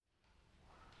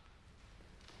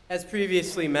As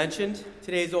previously mentioned,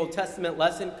 today's Old Testament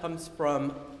lesson comes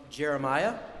from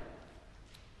Jeremiah,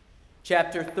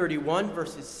 chapter 31,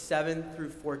 verses 7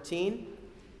 through 14,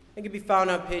 and can be found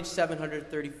on page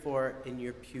 734 in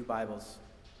your pew Bibles.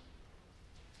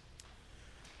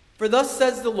 For thus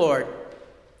says the Lord,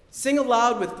 sing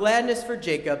aloud with gladness for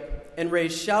Jacob, and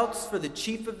raise shouts for the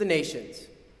chief of the nations.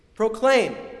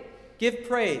 Proclaim, give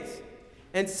praise,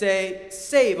 and say,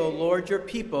 save, O Lord, your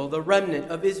people, the remnant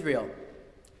of Israel.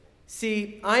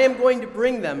 See, I am going to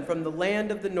bring them from the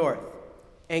land of the north,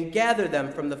 and gather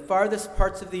them from the farthest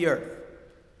parts of the earth.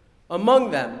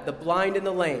 Among them the blind and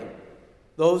the lame,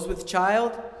 those with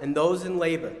child and those in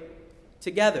labor.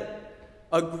 Together,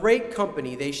 a great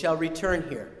company they shall return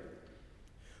here.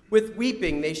 With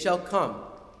weeping they shall come,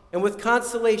 and with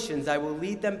consolations I will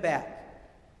lead them back.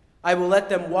 I will let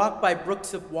them walk by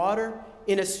brooks of water,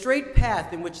 in a straight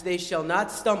path in which they shall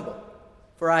not stumble.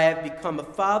 For I have become a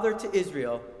father to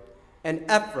Israel, and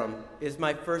Ephraim is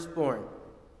my firstborn.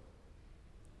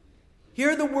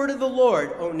 Hear the word of the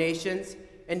Lord, O nations,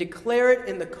 and declare it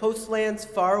in the coastlands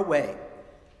far away.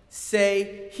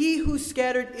 Say, he who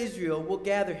scattered Israel will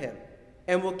gather him,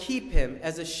 and will keep him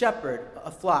as a shepherd a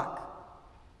flock.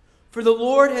 For the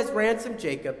Lord has ransomed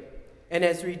Jacob, and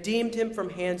has redeemed him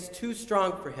from hands too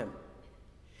strong for him.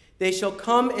 They shall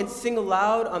come and sing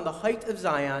aloud on the height of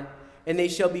Zion, and they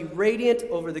shall be radiant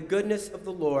over the goodness of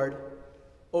the Lord,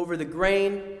 over the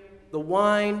grain, the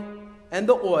wine, and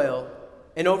the oil,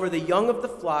 and over the young of the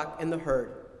flock and the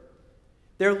herd.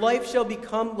 Their life shall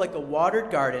become like a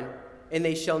watered garden, and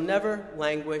they shall never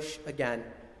languish again.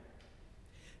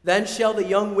 Then shall the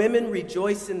young women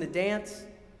rejoice in the dance,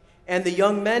 and the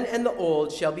young men and the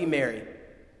old shall be merry.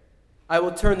 I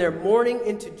will turn their mourning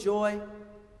into joy.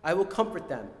 I will comfort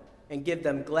them and give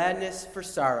them gladness for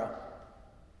sorrow.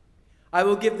 I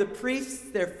will give the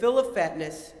priests their fill of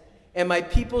fatness, and my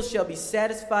people shall be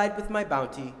satisfied with my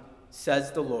bounty,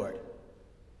 says the Lord.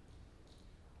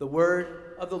 The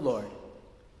word of the Lord.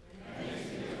 Thanks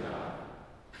be to God.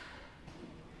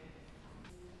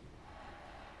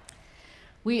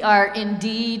 We are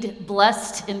indeed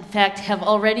blessed, in fact, have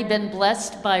already been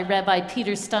blessed by Rabbi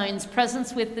Peter Stein's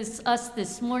presence with us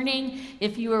this morning.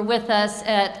 If you were with us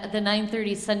at the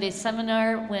 9:30 Sunday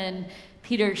seminar when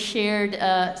Peter shared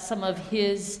some of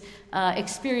his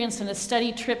experience on a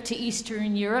study trip to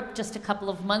Eastern Europe just a couple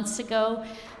of months ago,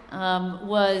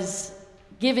 is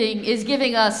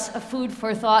giving us a food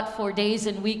for thought for days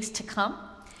and weeks to come.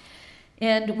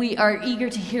 And we are eager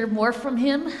to hear more from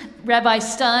him. Rabbi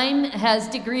Stein has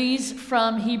degrees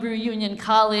from Hebrew Union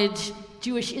College,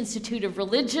 Jewish Institute of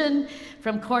Religion,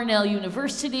 from Cornell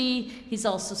University. He's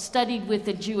also studied with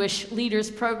the Jewish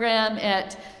Leaders Program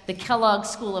at the Kellogg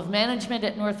School of Management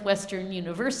at Northwestern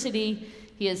University.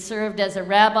 He has served as a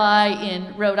rabbi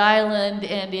in Rhode Island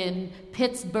and in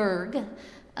Pittsburgh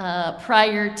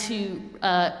prior to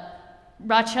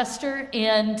Rochester,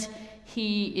 and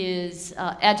he is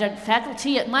adjunct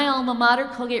faculty at my alma mater,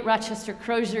 Colgate Rochester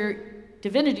Crozier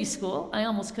Divinity School. I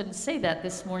almost couldn't say that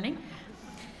this morning.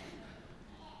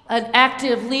 An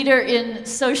active leader in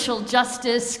social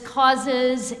justice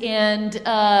causes and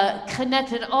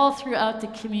connected all throughout the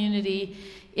community.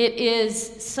 It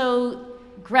is so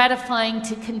gratifying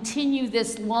to continue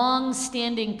this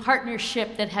long-standing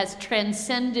partnership that has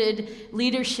transcended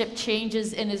leadership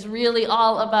changes and is really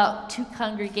all about two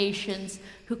congregations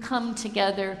who come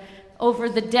together over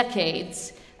the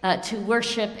decades to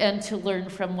worship and to learn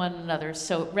from one another.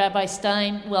 So, Rabbi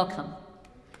Stein, welcome.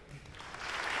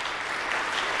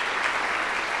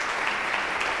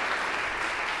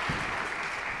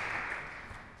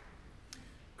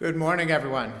 Good morning,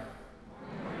 everyone.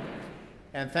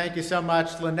 And thank you so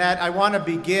much, Lynette. I want to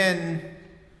begin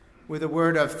with a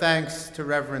word of thanks to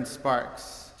Reverend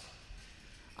Sparks.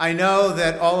 I know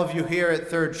that all of you here at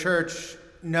Third Church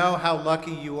know how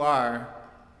lucky you are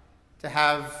to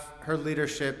have her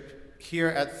leadership here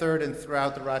at Third and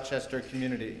throughout the Rochester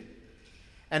community.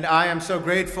 And I am so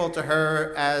grateful to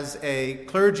her as a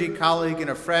clergy colleague and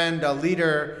a friend, a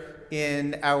leader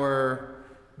in our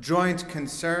joint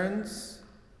concerns.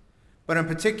 But in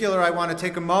particular, I want to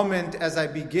take a moment as I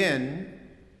begin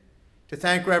to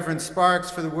thank Reverend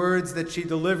Sparks for the words that she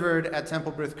delivered at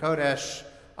Temple B'rith Kodesh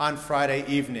on Friday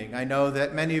evening. I know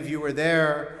that many of you were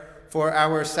there for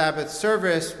our Sabbath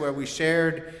service where we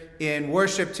shared in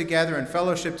worship together and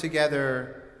fellowship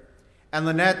together. And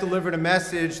Lynette delivered a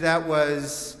message that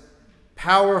was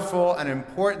powerful and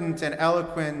important and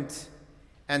eloquent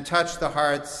and touched the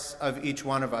hearts of each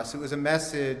one of us. It was a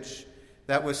message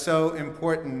that was so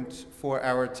important for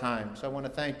our time. So I want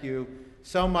to thank you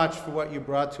so much for what you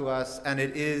brought to us, and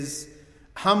it is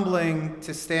humbling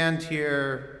to stand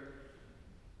here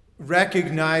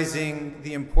recognizing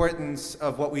the importance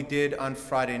of what we did on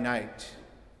Friday night.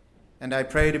 And I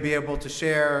pray to be able to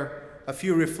share a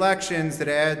few reflections that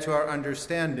add to our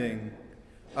understanding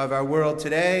of our world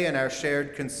today and our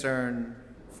shared concern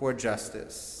for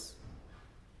justice.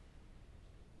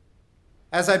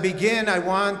 As I begin, I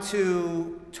want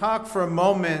to talk for a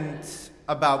moment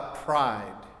about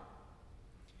pride.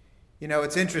 You know,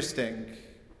 it's interesting.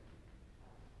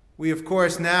 We, of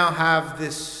course, now have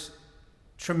this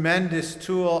tremendous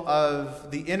tool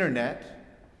of the internet.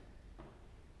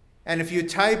 And if you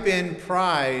type in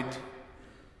pride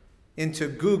into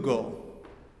Google,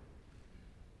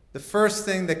 the first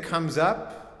thing that comes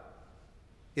up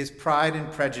is Pride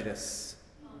and Prejudice.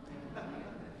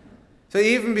 So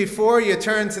even before you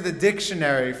turn to the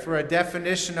dictionary for a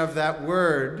definition of that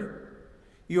word,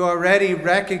 you already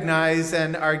recognize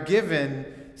and are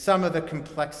given some of the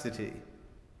complexity.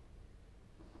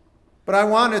 But I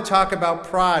want to talk about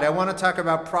pride. I want to talk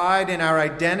about pride in our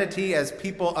identity as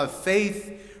people of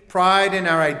faith, pride in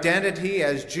our identity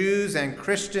as Jews and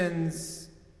Christians,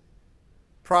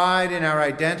 pride in our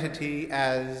identity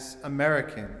as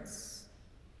Americans.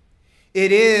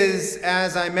 It is,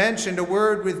 as I mentioned, a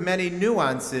word with many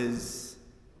nuances.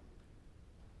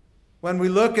 When we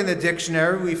look in the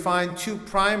dictionary, we find two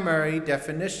primary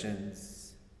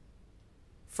definitions.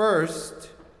 First,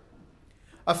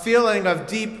 a feeling of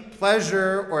deep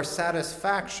pleasure or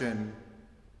satisfaction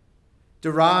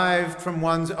derived from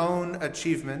one's own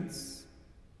achievements,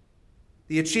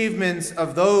 the achievements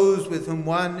of those with whom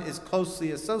one is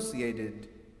closely associated,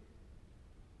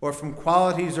 or from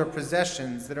qualities or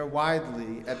possessions that are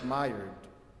widely admired.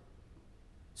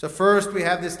 So first we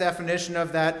have this definition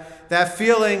of that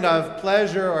feeling of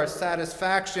pleasure or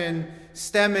satisfaction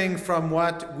stemming from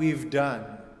what we've done.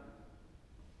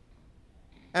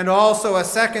 And also a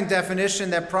second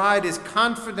definition that pride is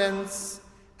confidence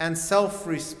and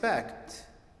self-respect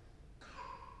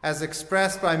as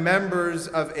expressed by members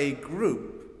of a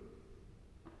group,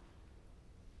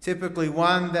 typically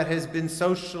one that has been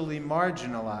socially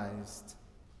marginalized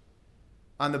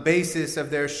on the basis of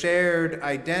their shared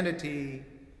identity,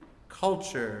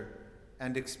 culture,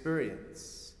 and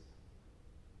experience.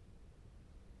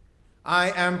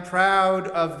 I am proud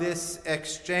of this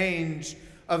exchange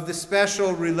of the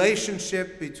special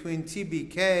relationship between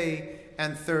TBK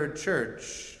and Third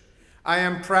Church. I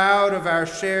am proud of our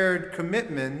shared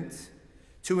commitment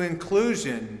to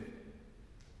inclusion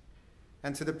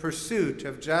and to the pursuit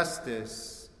of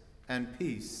justice and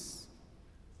peace.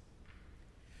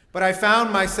 But I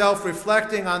found myself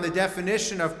reflecting on the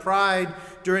definition of pride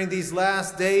during these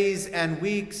last days and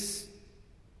weeks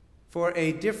for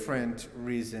a different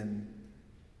reason.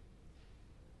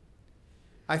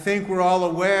 I think we're all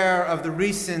aware of the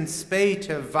recent spate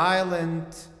of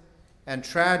violent and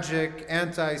tragic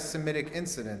anti-Semitic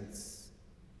incidents.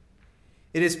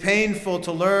 It is painful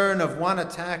to learn of one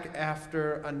attack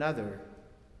after another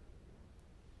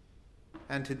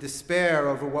and to despair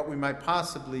over what we might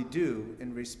possibly do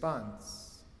in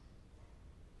response.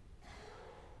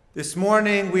 This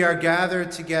morning we are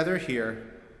gathered together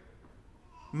here,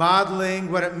 modeling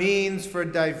what it means for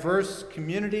diverse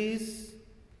communities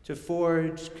to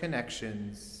forge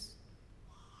connections.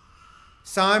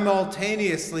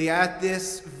 Simultaneously, at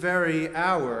this very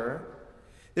hour,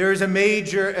 there is a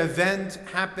major event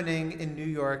happening in New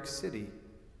York City.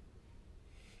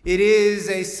 It is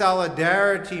a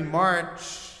solidarity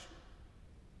march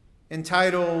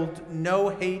entitled No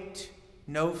Hate,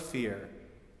 No Fear.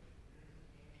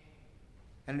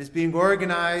 And it is being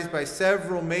organized by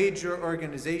several major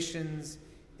organizations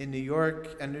in New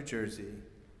York and New Jersey.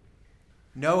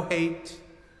 No hate,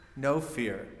 no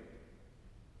fear.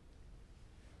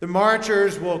 The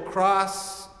marchers will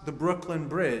cross the Brooklyn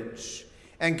Bridge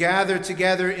and gather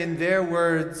together in their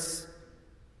words,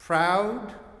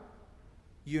 proud,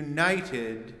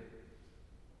 united,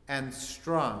 and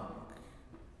strong.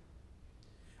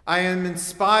 I am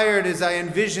inspired as I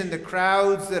envision the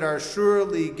crowds that are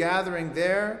surely gathering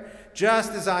there,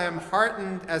 just as I am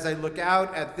heartened as I look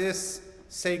out at this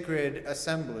sacred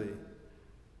assembly.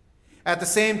 At the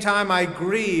same time, I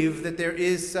grieve that there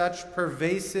is such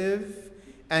pervasive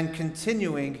and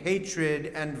continuing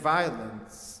hatred and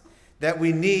violence that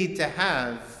we need to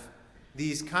have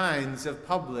these kinds of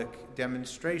public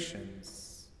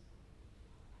demonstrations.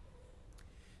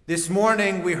 This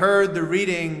morning, we heard the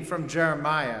reading from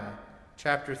Jeremiah,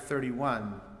 chapter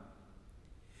 31.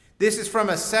 This is from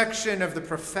a section of the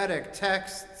prophetic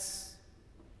texts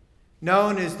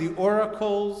known as the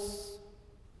Oracles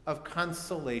of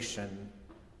Consolation.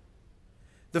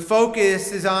 The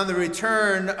focus is on the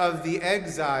return of the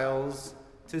exiles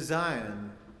to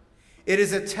Zion. It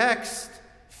is a text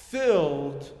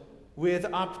filled with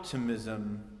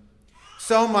optimism.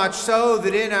 So much so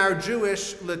that in our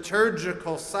Jewish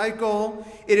liturgical cycle,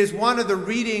 it is one of the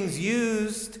readings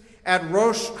used at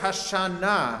Rosh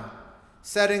Hashanah,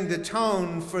 setting the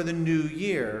tone for the new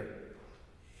year.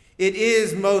 It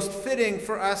is most fitting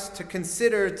for us to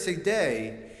consider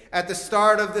today at the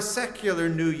start of the secular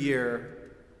new year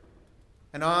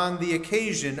and on the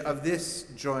occasion of this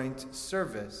joint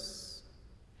service.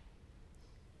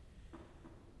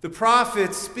 The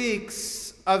prophet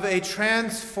speaks of a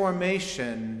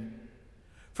transformation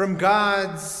from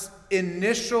God's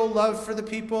initial love for the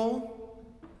people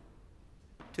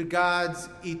to God's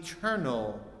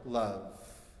eternal love.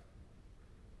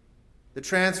 The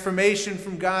transformation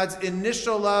from God's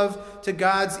initial love to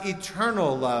God's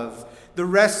eternal love. The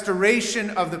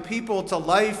restoration of the people to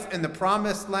life in the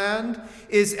promised land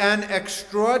is an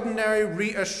extraordinary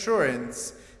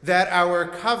reassurance that our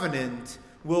covenant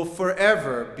will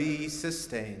forever be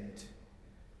sustained.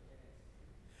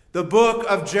 The book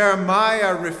of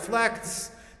Jeremiah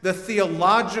reflects the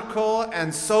theological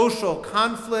and social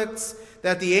conflicts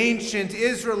that the ancient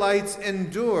Israelites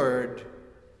endured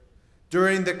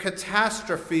during the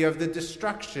catastrophe of the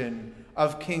destruction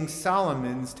of King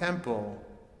Solomon's temple.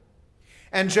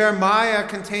 And Jeremiah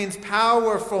contains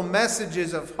powerful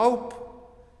messages of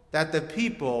hope that the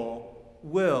people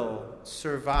will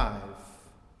survive.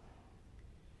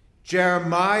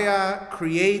 Jeremiah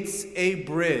creates a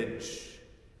bridge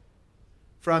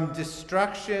from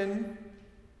destruction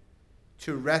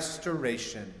to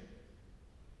restoration.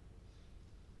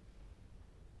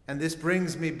 And this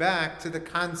brings me back to the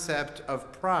concept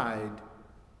of pride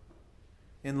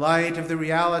in light of the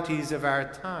realities of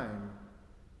our time.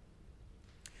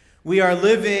 We are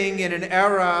living in an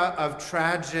era of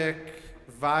tragic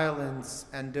violence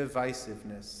and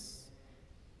divisiveness.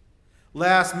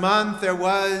 Last month, there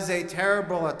was a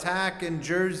terrible attack in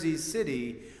Jersey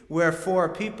City where 4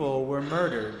 people were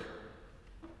murdered.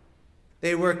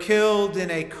 They were killed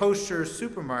in a kosher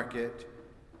supermarket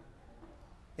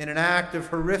in an act of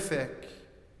horrific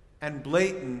and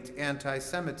blatant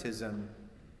anti-Semitism.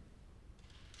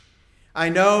 I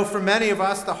know for many of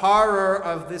us the horror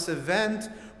of this event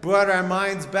brought our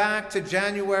minds back to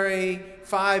January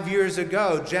 5 years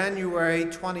ago, January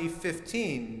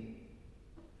 2015,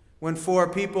 when 4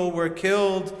 people were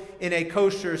killed in a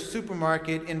kosher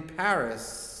supermarket in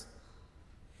Paris,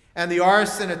 and the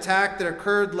arson attack that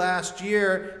occurred last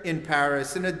year in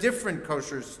Paris in a different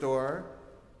kosher store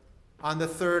on the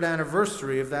 3rd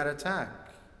anniversary of that attack.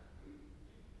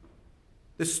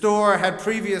 The store had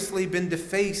previously been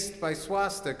defaced by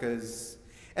swastikas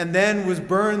and then was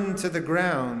burned to the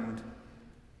ground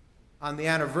on the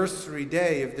anniversary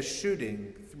day of the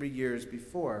shooting 3 years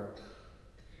before.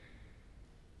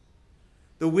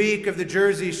 The week of the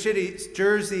Jersey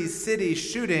City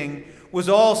shooting was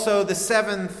also the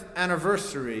 7th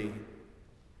anniversary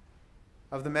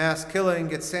of the mass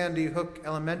killing at Sandy Hook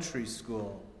Elementary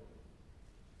School,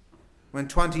 when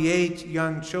 28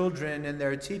 young children and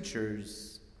their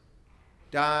teachers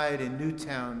died in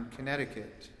Newtown,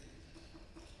 Connecticut.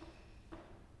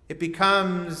 It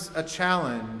becomes a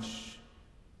challenge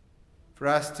for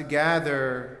us to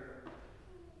gather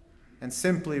and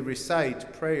simply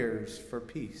recite prayers for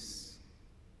peace.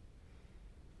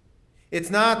 It's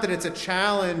not that it's a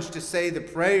challenge to say the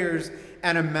prayers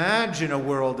and imagine a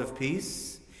world of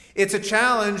peace. It's a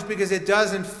challenge because it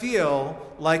doesn't feel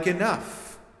like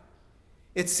enough.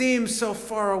 It seems so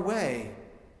far away.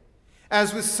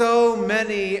 As with so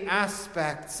many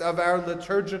aspects of our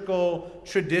liturgical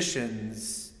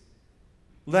traditions,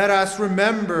 let us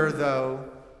remember, though,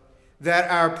 that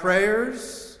our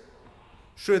prayers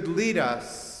should lead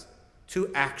us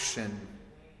to action.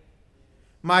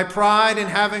 My pride in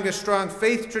having a strong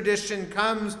faith tradition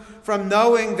comes from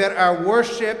knowing that our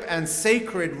worship and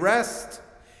sacred rest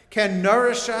can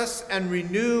nourish us and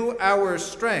renew our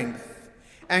strength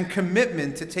and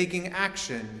commitment to taking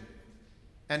action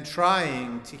and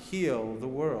trying to heal the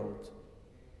world.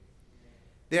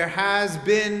 There has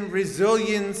been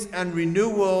resilience and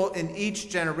renewal in each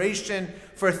generation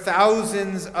for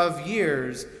thousands of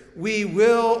years. We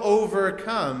will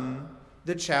overcome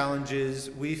the challenges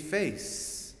we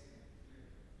face.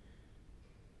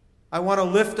 I want to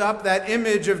lift up that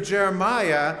image of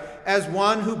Jeremiah as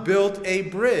one who built a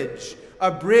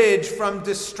bridge from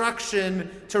destruction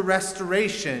to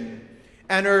restoration,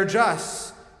 and urge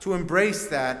us to embrace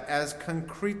that as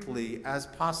concretely as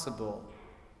possible.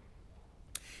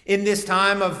 In this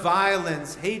time of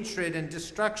violence, hatred, and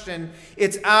destruction,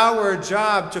 it's our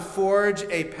job to forge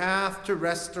a path to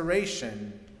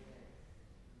restoration.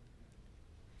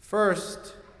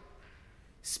 First,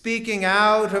 speaking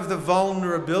out of the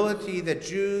vulnerability that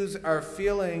Jews are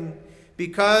feeling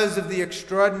because of the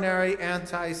extraordinary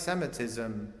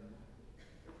anti-Semitism.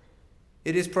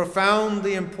 It is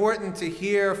profoundly important to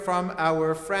hear from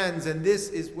our friends, and this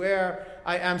is where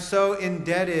I am so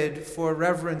indebted for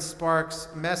Reverend Sparks'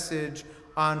 message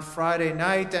on Friday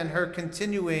night and her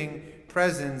continuing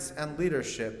presence and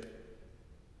leadership.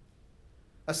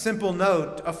 A simple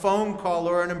note, a phone call,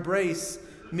 or an embrace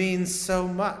means so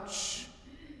much.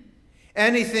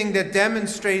 Anything that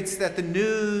demonstrates that the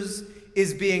news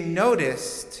is being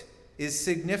noticed is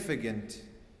significant.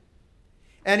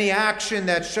 Any action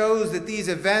that shows that these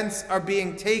events are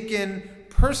being taken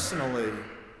personally,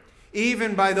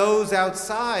 even by those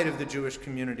outside of the Jewish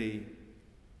community,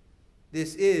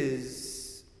 this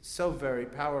is so very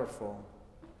powerful.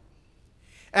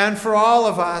 And for all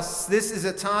of us, this is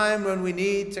a time when we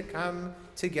need to come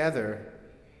together.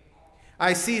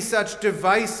 I see such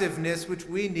divisiveness which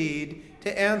we need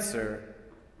to answer.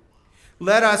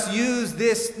 Let us use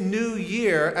this new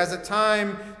year as a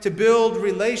time to build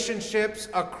relationships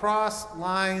across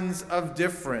lines of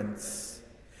difference.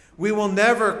 We will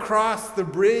never cross the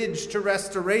bridge to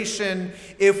restoration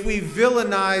if we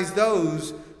villainize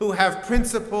those who have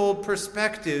principled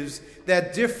perspectives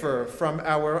that differ from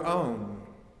our own.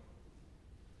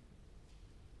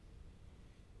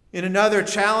 In another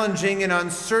challenging and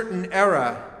uncertain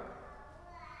era,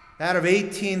 that of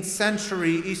 18th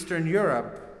century Eastern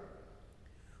Europe,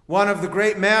 one of the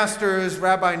great masters,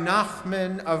 Rabbi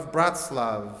Nachman of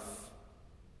Bratslav,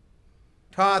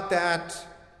 taught that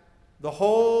the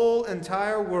whole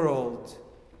entire world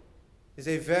is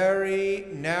a very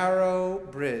narrow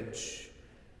bridge,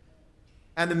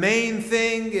 and the main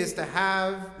thing is to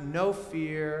have no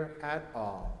fear at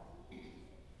all.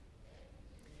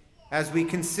 As we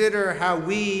consider how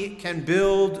we can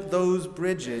build those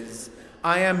bridges,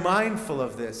 I am mindful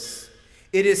of this.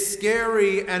 It is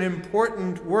scary and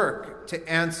important work to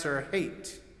answer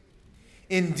hate.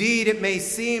 Indeed, it may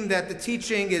seem that the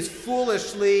teaching is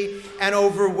foolishly and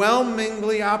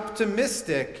overwhelmingly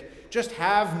optimistic. Just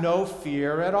have no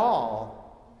fear at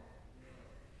all.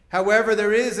 However,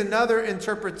 there is another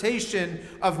interpretation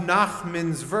of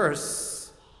Nachman's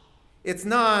verse. It's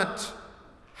not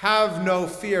have no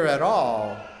fear at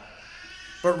all,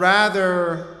 but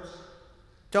rather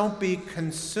don't be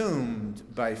consumed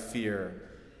by fear.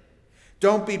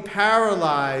 Don't be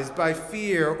paralyzed by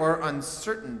fear or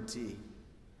uncertainty.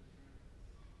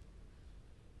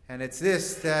 And it's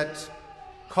this that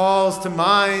calls to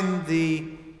mind the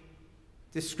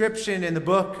description in the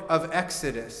book of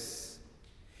Exodus.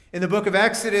 In the book of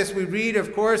Exodus, we read,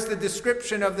 of course, the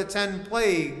description of the 10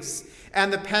 plagues,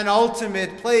 and the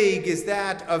penultimate plague is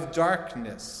that of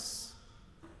darkness.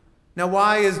 Now,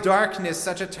 why is darkness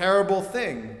such a terrible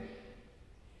thing?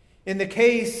 In the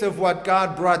case of what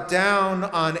God brought down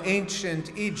on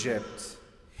ancient Egypt,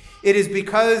 it is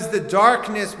because the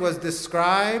darkness was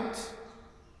described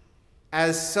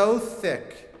as so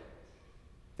thick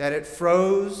that it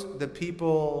froze the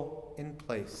people in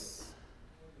place.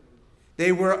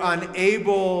 They were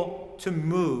unable to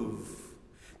move.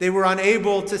 They were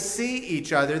unable to see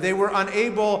each other. They were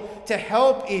unable to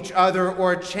help each other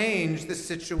or change the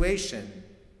situation.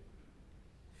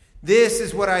 This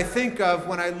is what I think of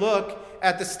when I look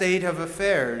at the state of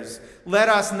affairs. Let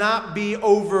us not be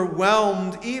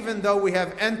overwhelmed, even though we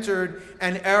have entered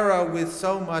an era with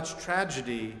so much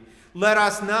tragedy. Let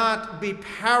us not be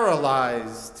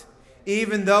paralyzed,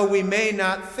 even though we may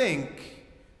not think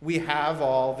we have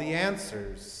all the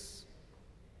answers.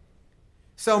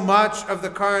 So much of the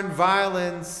current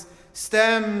violence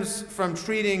stems from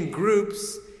treating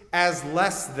groups as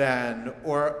less than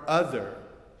or other.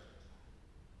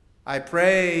 I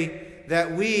pray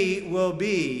that we will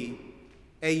be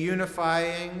a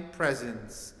unifying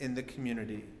presence in the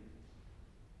community.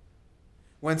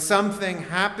 When something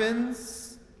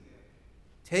happens,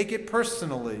 take it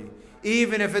personally,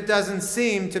 even if it doesn't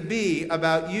seem to be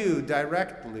about you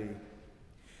directly.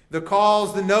 The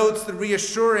calls, the notes, the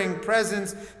reassuring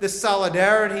presence, the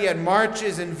solidarity at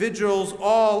marches and vigils,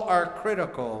 all are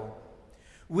critical.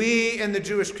 We in the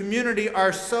Jewish community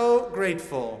are so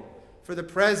grateful for the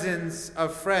presence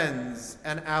of friends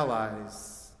and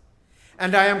allies.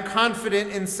 And I am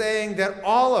confident in saying that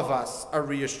all of us are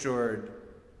reassured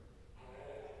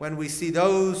when we see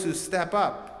those who step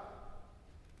up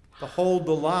to hold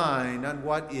the line on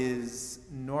what is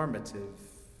normative.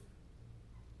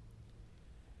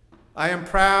 I am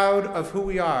proud of who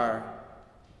we are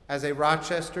as a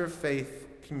Rochester faith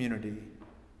community.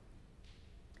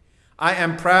 I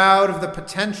am proud of the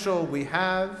potential we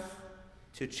have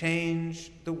to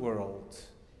change the world.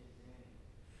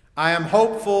 I am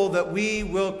hopeful that we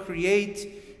will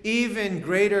create even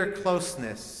greater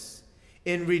closeness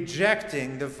in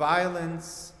rejecting the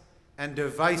violence and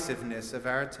divisiveness of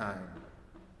our time.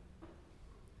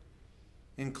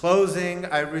 In closing,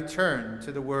 I return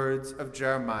to the words of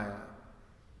Jeremiah.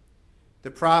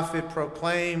 The prophet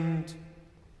proclaimed,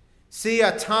 "See,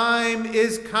 a time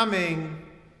is coming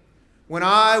when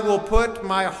I will put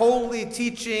my holy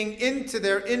teaching into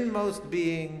their inmost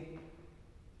being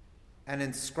and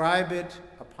inscribe it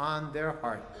upon their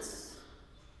hearts.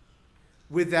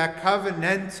 With that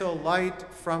covenantal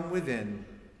light from within,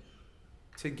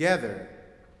 together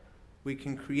we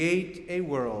can create a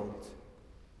world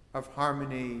of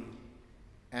harmony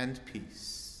and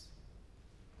peace."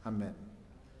 Amen.